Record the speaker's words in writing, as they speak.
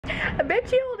I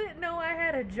bet y'all didn't know I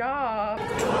had a job. I'm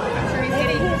sure he's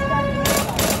hitting.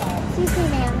 Excuse me,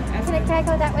 ma'am. Can I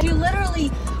go that way? You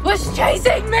literally was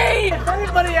chasing me! If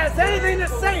anybody has anything to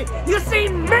say, you see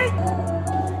me!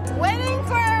 Waiting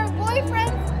for our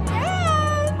boyfriend's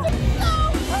dad!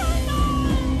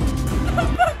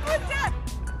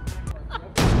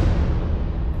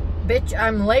 Bitch,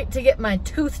 I'm late to get my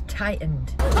tooth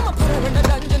tightened. Got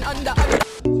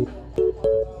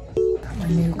my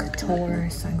new couture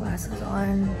sunglasses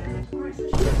on.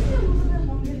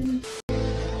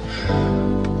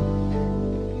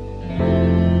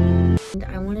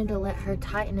 I wanted to let her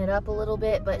tighten it up a little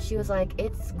bit, but she was like,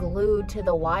 it's glued to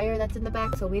the wire that's in the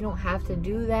back, so we don't have to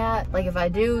do that. Like, if I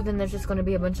do, then there's just gonna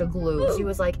be a bunch of glue. She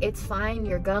was like, it's fine,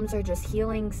 your gums are just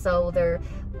healing, so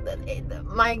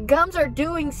my gums are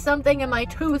doing something and my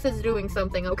tooth is doing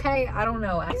something, okay? I don't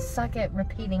know. I suck at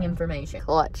repeating information.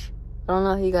 Watch. I don't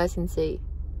know if you guys can see.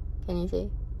 Can you see?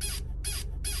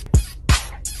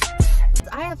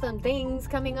 I have some things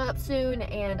coming up soon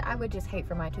and I would just hate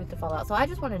for my tooth to fall out. So I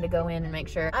just wanted to go in and make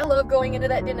sure. I love going into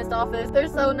that dentist office. They're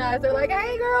so nice. They're like,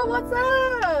 hey girl, what's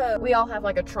up? We all have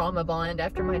like a trauma bond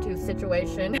after my tooth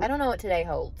situation. I don't know what today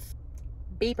holds.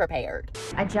 Be prepared.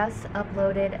 I just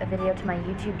uploaded a video to my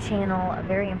YouTube channel, a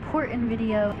very important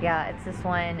video. Yeah, it's this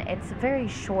one. It's very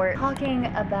short, talking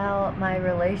about my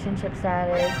relationship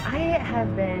status. I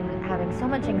have been having so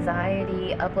much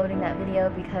anxiety uploading that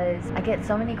video because I get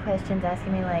so many questions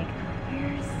asking me like,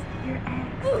 where's your ex?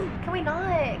 Can we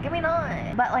not? Can we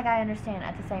not? But like, I understand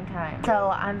at the same time. So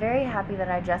I'm very happy that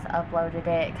I just uploaded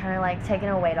it, kind of like taking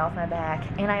a weight off my back.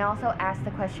 And I also asked the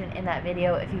question in that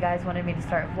video if you guys wanted me to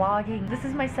start vlogging. This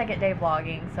is my second day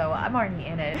vlogging, so I'm already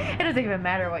in it. It doesn't even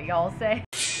matter what y'all say.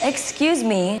 Excuse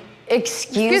me.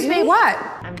 Excuse me, what?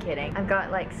 I'm kidding. I've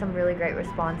got like some really great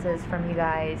responses from you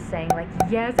guys saying like,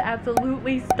 yes,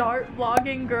 absolutely, start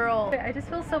vlogging, girl. I just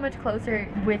feel so much closer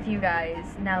with you guys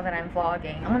now that I'm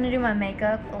vlogging. I'm gonna do my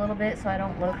makeup a little bit so I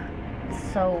don't look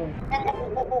so...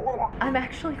 I'm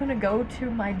actually gonna go to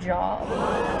my job.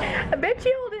 I bet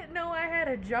y'all didn't know I had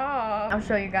a job. I'll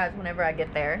show you guys whenever I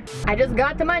get there. I just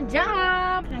got to my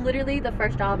job. Literally the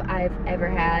first job I've ever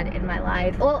had in my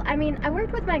life. Well, I mean, I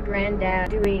worked with my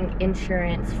granddad doing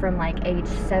insurance from like age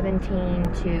 17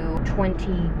 to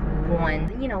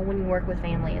 21. You know, when you work with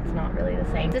family, it's not really the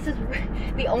same. This is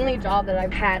the only job that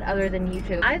I've had other than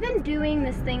YouTube. I've been doing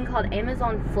this thing called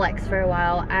Amazon Flex for a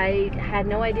while. I had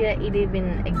no idea it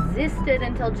even existed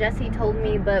until Jesse told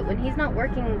me, but when he's not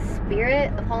working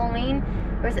Spirit of Halloween,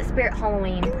 or is it Spirit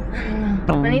Halloween?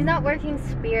 When he's not working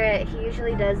Spirit, he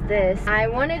usually does this. I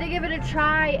wanted to give it a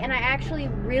try and I actually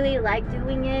really like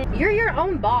doing it. You're your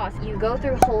own boss. You go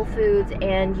through Whole Foods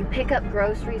and you pick up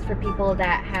groceries for people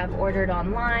that have ordered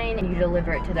online and you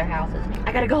deliver it to their houses.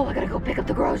 I gotta go pick up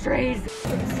the groceries.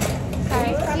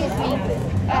 Sorry, excuse me.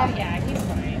 Oh yeah, he's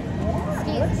fine.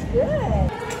 Excuse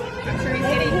Good. I'm sure he's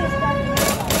hitting.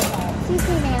 Excuse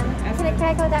me, ma'am. Can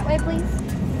I go that way, please?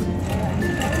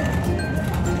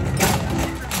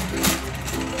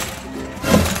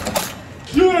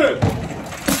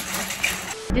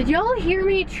 Did y'all hear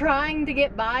me trying to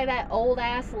get by that old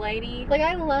ass lady? Like,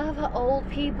 I love old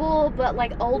people, but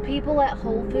like old people at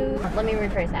Whole Foods. Let me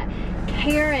rephrase that.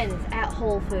 Karens at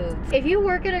Whole Foods. If you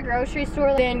work at a grocery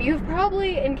store, then you've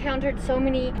probably encountered so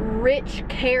many rich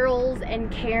Carols and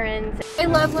Karens. I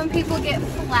love when people get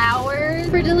flowers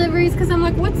for deliveries because I'm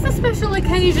like, what's the special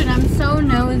occasion? I'm so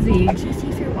nosy. Jesse,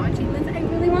 if you're watching this, I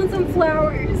really want some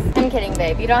flowers. I'm kidding,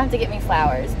 babe. You don't have to get me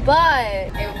flowers,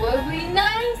 but it would be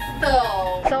nice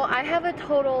though. So I have a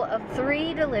total of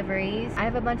 3 deliveries. I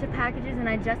have a bunch of packages and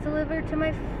I just delivered to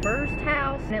my first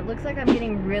house. And it looks like I'm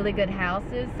getting really good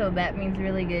houses, so that means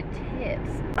really good tips.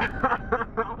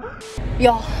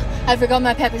 Y'all, I forgot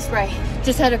my pepper spray.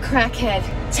 Just had a crackhead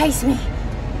chase me.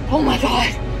 Oh my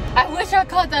God. I wish I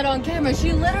caught that on camera.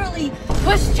 She literally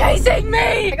was chasing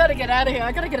me. I gotta get out of here.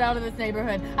 I gotta get out of this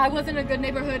neighborhood. I was in a good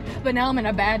neighborhood, but now I'm in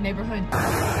a bad neighborhood.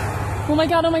 Oh my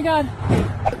God, oh my God.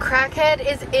 The crackhead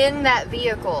is in that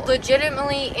vehicle.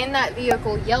 Legitimately in that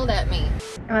vehicle, yelled at me.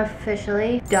 I'm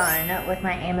officially done with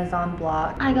my Amazon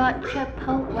block. I got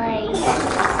Chipotle.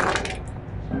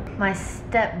 My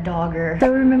stepdogger.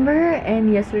 So remember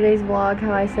in yesterday's vlog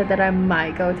how I said that I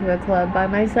might go to a club by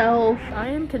myself? I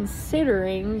am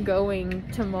considering going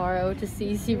tomorrow to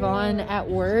see Siobhan at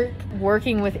work,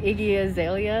 working with Iggy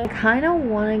Azalea. I kind of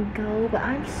want to go, but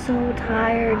I'm so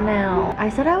tired now. I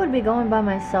said I would be going by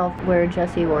myself where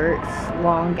Jesse works,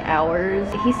 long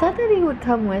hours. He said that he would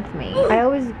come with me. I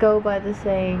always go by the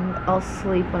saying, I'll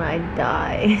sleep when I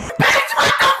die.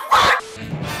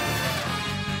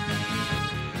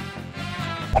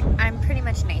 I'm pretty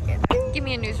much naked. Give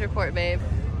me a news report, babe.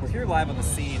 We're here live on the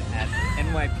scene at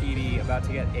NYPD, about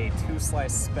to get a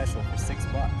 2-slice special for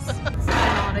 $6. It's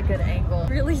not a good angle.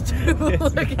 Really do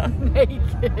look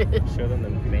naked. Show them the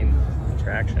main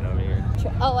attraction over here.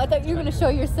 Oh, I thought you were gonna show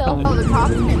yourself. Oh, the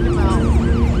cops picked him out.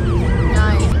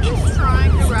 Nice. He's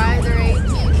trying to ride their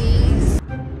ATVs.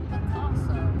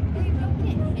 Picasso. Babe, don't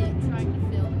get hit trying to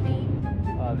film me.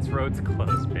 This road's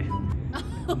closed, babe.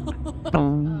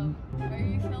 Are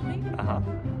you filming? Uh-huh.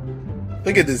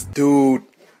 Look at this dude.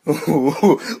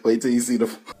 Wait till you see the.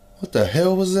 What the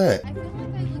hell was that? I feel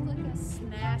like I look like a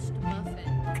smashed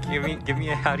muffin. Give me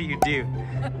a how do you do?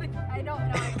 I don't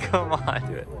know. Come on,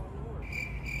 do it.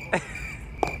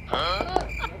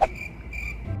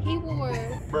 He wore.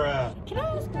 Bruh. Can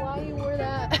I ask why you wore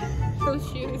that? Those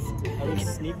shoes.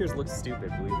 Sneakers look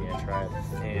stupid, believe me, I tried.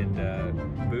 And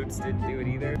boots didn't do it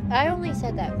either. I only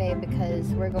said that, babe, because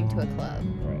we're going to a club.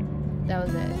 Right. That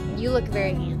was it. You look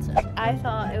very handsome. I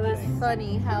thought it was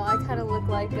funny how I kind of look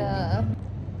like a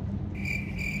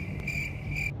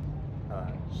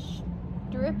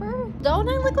stripper. Don't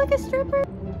I look like a stripper?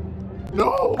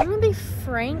 No. I'm gonna be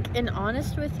frank and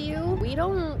honest with you. We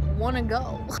don't want to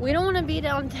go. We don't want to be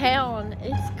downtown.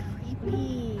 It's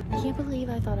creepy. I can't believe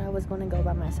I thought I was going to go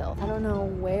by myself. I don't know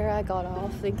where I got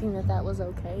off thinking that that was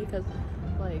okay, because,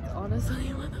 like,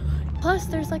 honestly, what the fuck? Plus,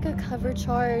 there's like a cover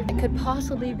charge. It could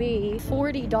possibly be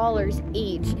 $40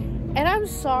 each. And I'm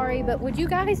sorry, but would you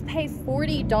guys pay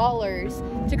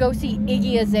 $40 to go see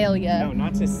Iggy Azalea? No,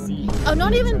 not to see. Oh,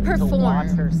 not even To watch perform.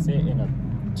 her sit in a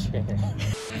chair.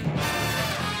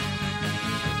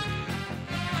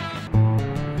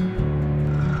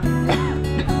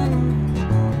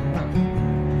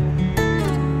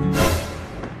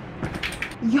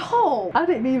 Y'all, I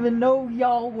didn't even know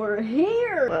y'all were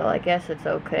here. Well, I guess it's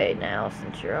okay now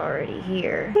since you're already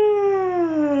here.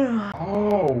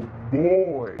 Oh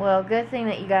boy. Well, good thing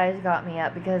that you guys got me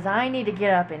up because I need to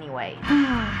get up anyway.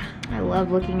 I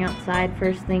love looking outside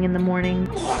first thing in the morning.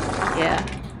 Yeah,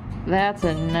 that's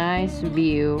a nice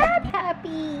view.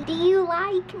 Puppy, do you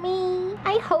like me?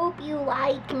 I hope you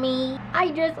like me. I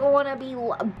just want to be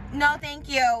loved. No, thank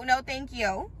you. No, thank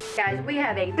you. Guys, we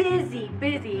have a busy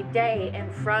day in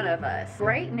front of us.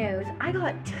 Great news, I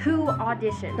got 2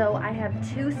 auditions. So I have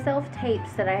 2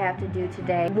 self-tapes that I have to do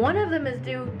today. One of them is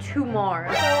due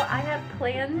tomorrow. So I have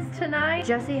plans tonight.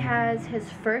 Jesse has his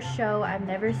first show. I've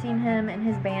never seen him and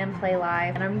his band play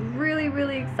live, and I'm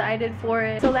really excited for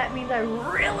it. So that means I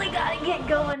really gotta get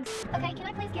going. Okay, can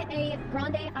I please get a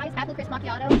grande iced apple crisp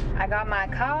macchiato? I got my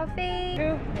coffee.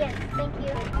 Yes, thank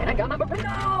you. And I got my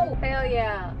burrito! Hell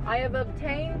yeah, I have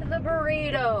obtained the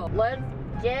burrito. Let's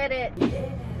get it.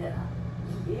 Yeah.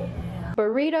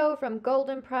 Burrito from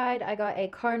Golden Pride. I got a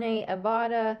carne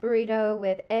avada burrito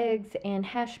with eggs and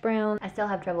hash browns. I still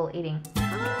have trouble eating.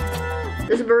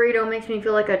 This burrito makes me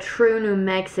feel like a true New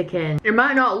Mexican. It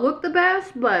might not look the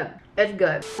best, but it's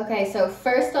good. Okay, so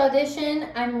first audition,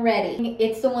 I'm ready.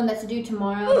 It's the one that's due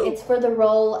tomorrow. It's for the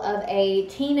role of a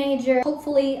teenager.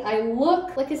 Hopefully I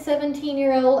look like a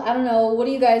 17-year-old. I don't know, what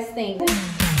do you guys think?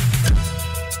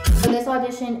 So this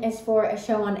audition is for a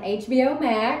show on HBO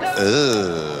Max.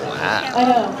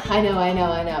 Wow. I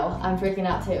know. I'm freaking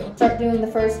out too. Start doing the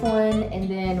first one and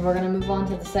then we're gonna move on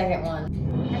to the second one.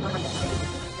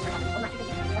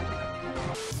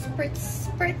 Spritz.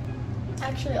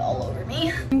 Actually all over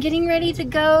me. I'm getting ready to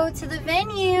go to the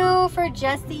venue for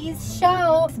Jesse's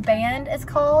show. This band is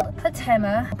called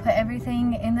Patema. I'll put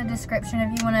everything in the description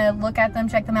if you want to look at them,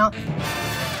 check them out.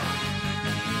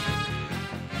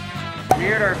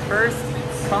 We're at our first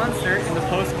concert in the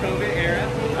post-COVID era.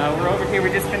 We're over here. We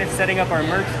just finished setting up our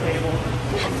merch table.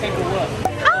 Take a look.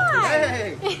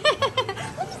 Hi!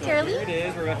 So Charlie. here it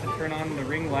is. We're about to turn on the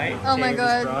ring light. Oh my Taylor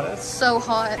just brought god, us. so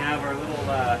hot. We have our little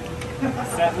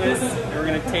set list that we're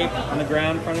going to tape on the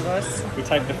ground in front of us. We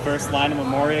typed the first line of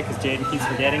Memoria because Jaden keeps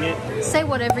forgetting it. Say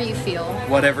whatever you feel.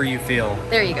 Whatever you feel.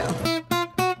 There you go.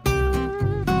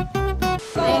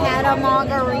 They had a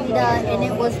margarita and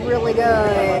it was really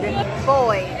good.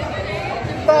 Boy.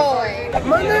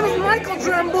 My name is Michael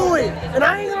Drambuie, and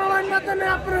I ain't gonna let nothing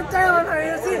happen to Taylor now.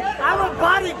 You see, I'm a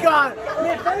bodyguard, and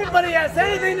if anybody has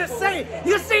anything to say,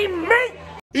 you see me!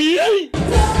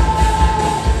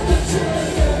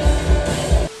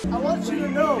 I want you to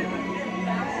know.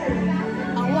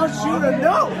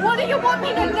 What do you want me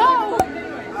to know?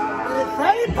 If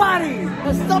anybody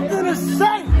has something to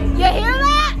say, You hear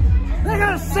that? they're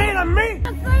gonna say it to me.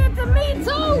 Say it to me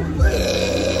too.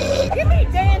 Give me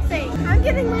dancing. I'm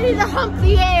getting ready to hump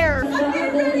the air.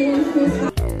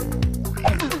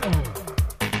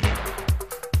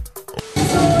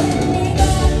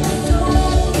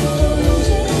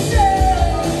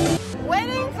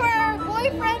 Waiting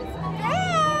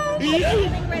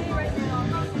getting ready right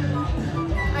now.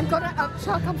 I'm gonna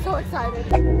upchuck. I'm so excited.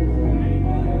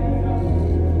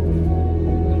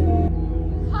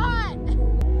 Hot!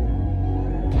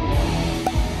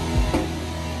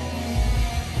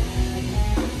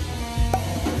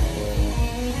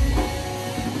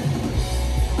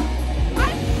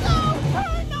 I'm so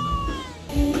turned on!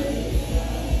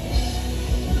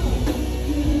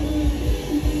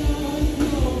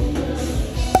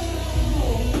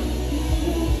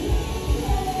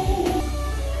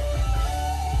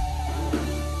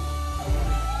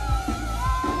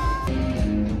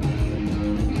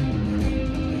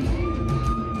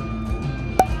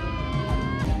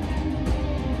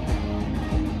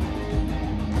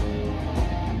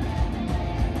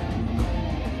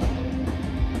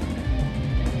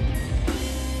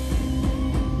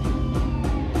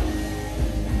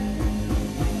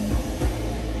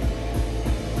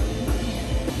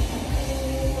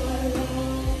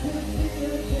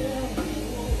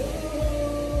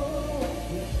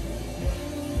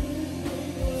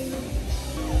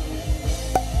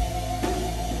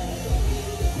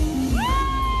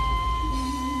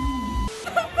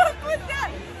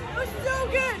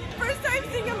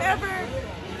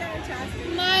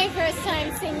 My first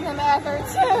time seeing them ever,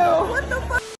 too. What the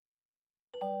fuck?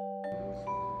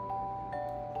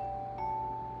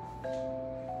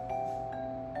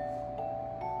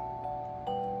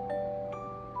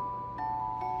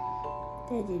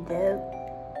 Did you dope?